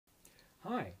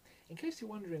In case you're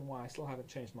wondering why I still haven't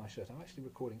changed my shirt, I'm actually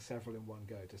recording several in one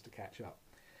go just to catch up.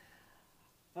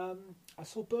 I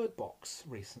saw Bird Box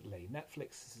recently,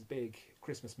 Netflix's big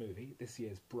Christmas movie, this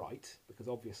year's Bright, because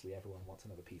obviously everyone wants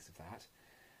another piece of that.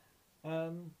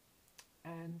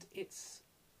 And it's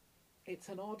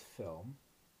an odd film.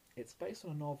 It's based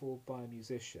on a novel by a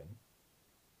musician,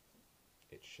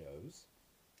 it shows.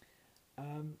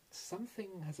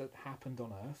 Something has happened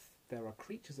on Earth. There are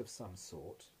creatures of some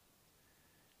sort,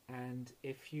 and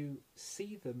if you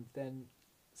see them, then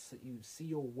you see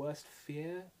your worst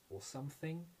fear or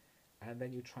something, and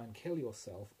then you try and kill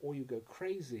yourself, or you go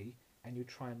crazy and you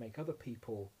try and make other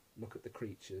people look at the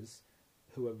creatures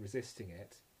who are resisting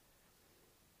it,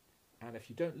 and if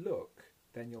you don't look,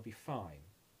 then you'll be fine.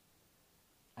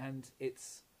 And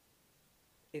it's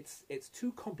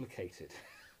too complicated.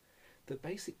 The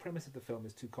basic premise of the film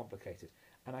is too complicated,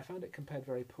 and I found it compared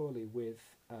very poorly with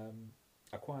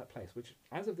A Quiet Place, which,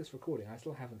 as of this recording, I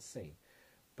still haven't seen,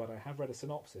 but I have read a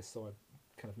synopsis, so I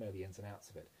kind of know the ins and outs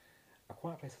of it. A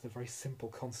Quiet Place has a very simple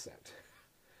concept.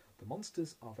 The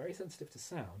monsters are very sensitive to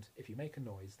sound. If you make a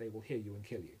noise, they will hear you and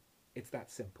kill you. It's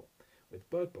that simple. With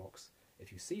Bird Box,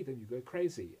 if you see them, you go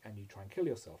crazy and you try and kill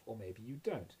yourself, or maybe you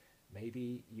don't.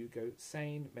 Maybe you go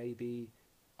sane, maybe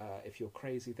if you're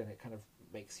crazy, then it kind of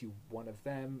makes you one of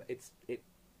them.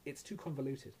 It's too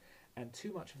convoluted, and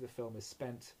too much of the film is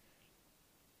spent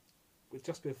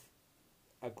with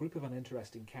a group of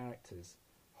uninteresting characters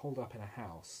holed up in a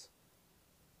house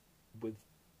with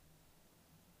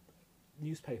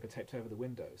newspaper taped over the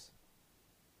windows.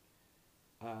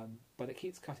 But it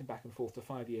keeps cutting back and forth to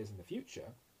 5 years in the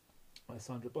future, where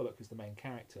Sandra Bullock, who's the main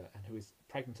character and who is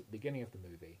pregnant at the beginning of the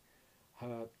movie,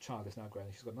 her child is now grown,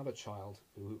 and she's got another child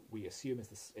who we assume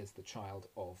is the child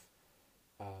of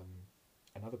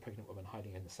another pregnant woman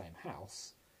hiding in the same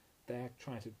house. They're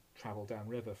trying to travel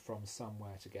downriver from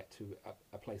somewhere to get to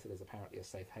a place that is apparently a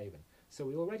safe haven. So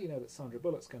we already know that Sandra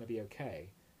Bullock's going to be okay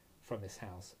from this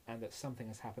house, and that something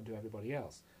has happened to everybody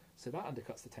else. So that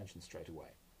undercuts the tension straight away.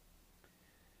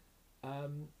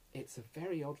 It's a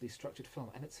very oddly structured film,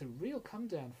 and it's a real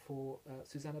come-down for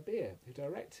Susanne Bier, who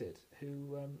directed,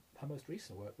 her most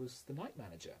recent work was The Night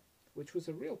Manager, which was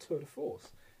a real tour de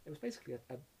force. It was basically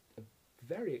a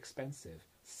very expensive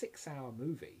 6-hour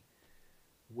movie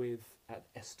with an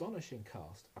astonishing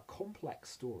cast, a complex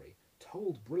story,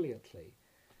 told brilliantly,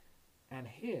 and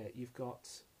here you've got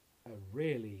a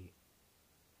really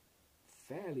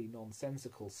fairly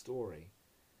nonsensical story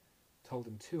told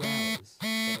in 2 hours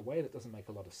in a way that doesn't make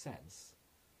a lot of sense.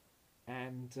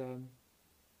 And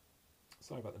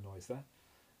sorry about the noise there.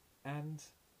 And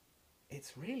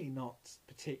it's really not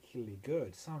particularly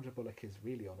good. Sandra Bullock is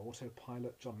really on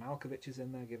autopilot. John Malkovich is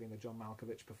in there giving the John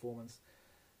Malkovich performance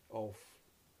of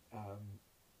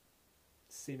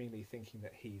seemingly thinking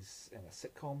that he's in a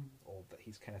sitcom or that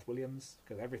he's Kenneth Williams,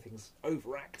 because everything's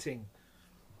overacting.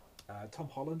 Tom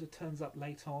Holland turns up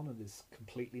late on and is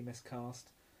completely miscast.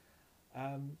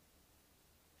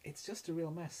 It's just a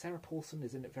real mess. Sarah Paulson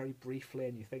is in it very briefly,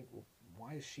 and you think, well,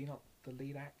 why is she not the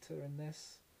lead actor in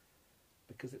this?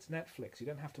 Because it's Netflix. You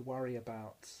don't have to worry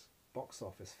about box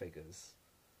office figures.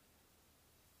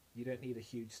 You don't need a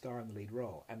huge star in the lead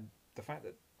role. And the fact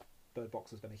that Bird Box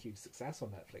has been a huge success on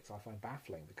Netflix I find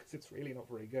baffling, because it's really not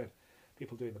very good.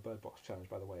 People doing the Bird Box challenge,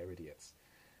 by the way, are idiots.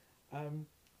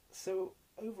 So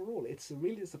overall, it's a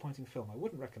really disappointing film. I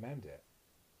wouldn't recommend it.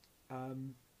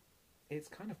 It's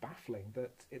kind of baffling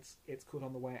that it's caught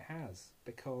on the way it has,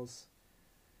 because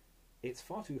it's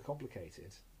far too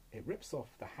complicated. It rips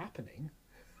off The Happening,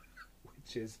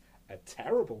 which is a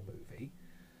terrible movie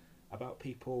about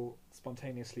people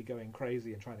spontaneously going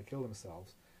crazy and trying to kill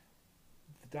themselves.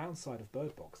 The downside of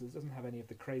Bird Box is it doesn't have any of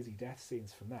the crazy death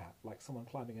scenes from that, like someone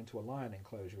climbing into a lion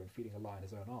enclosure and feeding a lion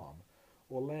his own arm,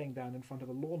 or laying down in front of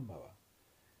a lawnmower.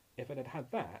 If it had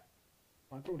had that,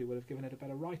 I probably would have given it a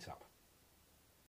better write-up.